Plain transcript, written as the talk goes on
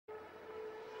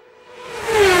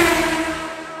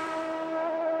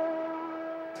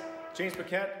James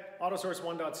Paquette,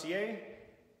 Autosource1.ca.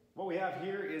 What we have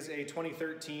here is a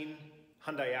 2013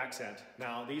 Hyundai Accent.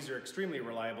 Now, these are extremely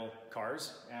reliable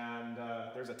cars, and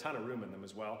there's a ton of room in them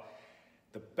as well.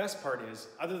 The best part is,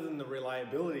 other than the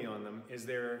reliability on them, is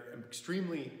their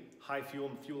extremely high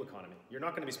fuel economy. You're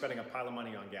not going to be spending a pile of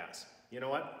money on gas. You know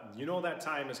what? You know that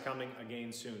time is coming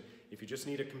again soon. If you just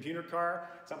need a commuter car,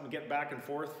 something to get back and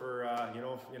forth for,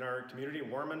 in our community,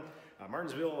 Warman,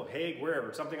 Martinsville, Hague,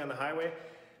 wherever, something on the highway,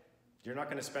 you're not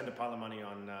going to spend a pile of money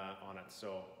on it.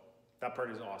 So that part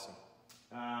is awesome.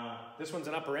 This one's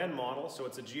an upper end model, so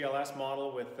it's a GLS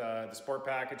model with the sport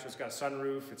package. It's got a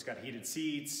sunroof, it's got heated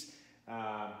seats,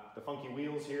 the funky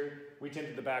wheels here. We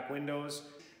tinted the back windows.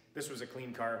 This was a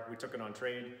clean car. We took it on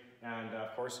trade and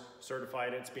of course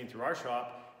certified it. It's been through our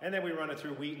shop, and then we run it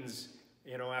through Wheaton's.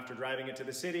 You know, after driving it to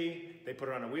the city, they put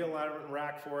it on a wheel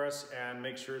rack for us and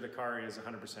make sure the car is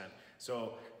 100%.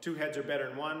 So two heads are better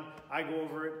than one. I go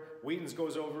over it, Wheaton's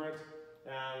goes over it,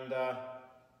 and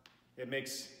it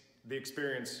makes the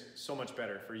experience so much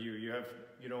better for you.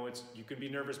 You can be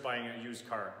nervous buying a used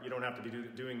car. You don't have to be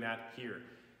doing that here.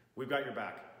 We've got your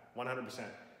back, 100%.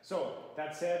 So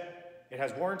that said, it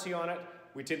has warranty on it.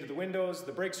 We tinted the windows,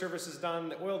 the brake service is done,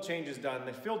 the oil change is done,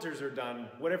 the filters are done,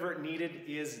 whatever it needed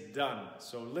is done.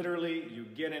 So literally, you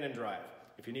get in and drive.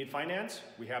 If you need finance,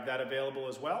 we have that available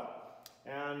as well.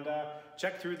 And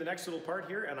check through the next little part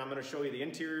here, and I'm gonna show you the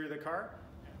interior of the car.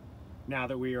 Now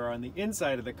that we are on the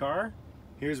inside of the car,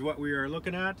 here's what we are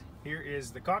looking at. Here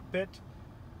is the cockpit,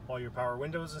 all your power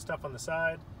windows and stuff on the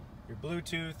side, your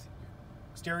Bluetooth,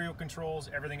 stereo controls,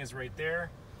 everything is right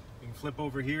there. You can flip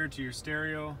over here to your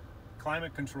stereo,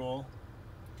 climate control,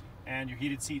 and your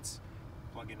heated seats.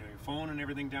 Plug into your phone and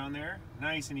everything down there.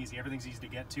 Nice and easy, everything's easy to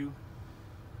get to.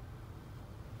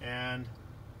 And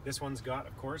this one's got,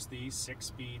 of course, the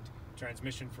 6-speed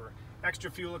transmission for extra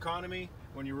fuel economy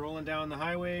when you're rolling down the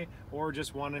highway or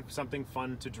just wanting something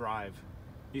fun to drive.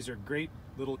 These are great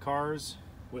little cars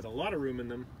with a lot of room in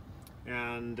them,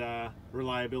 and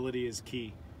reliability is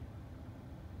key.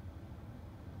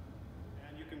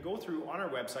 Go through on our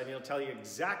website and it'll tell you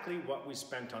exactly what we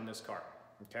spent on this car,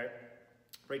 okay?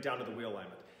 Right down to the wheel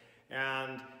alignment.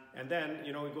 And then,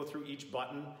 we go through each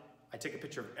button. I take a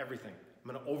picture of everything.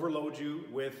 I'm gonna overload you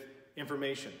with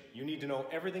information. You need to know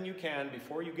everything you can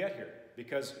before you get here,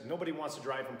 because nobody wants to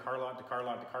drive from car lot to car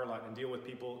lot to car lot and deal with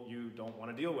people you don't want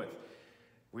to deal with.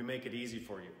 We make it easy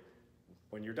for you.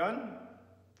 When you're done,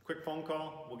 quick phone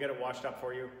call, we'll get it washed up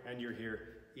for you, and you're here,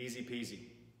 easy peasy.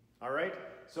 All right?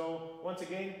 So once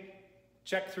again,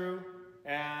 check through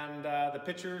and the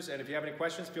pictures, and if you have any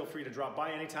questions, feel free to drop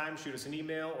by anytime, shoot us an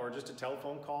email or just a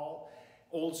telephone call.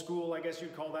 Old school, I guess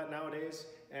you'd call that nowadays.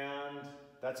 And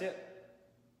that's it.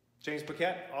 James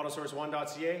Paquette,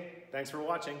 Autosource1.ca. Thanks for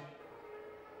watching.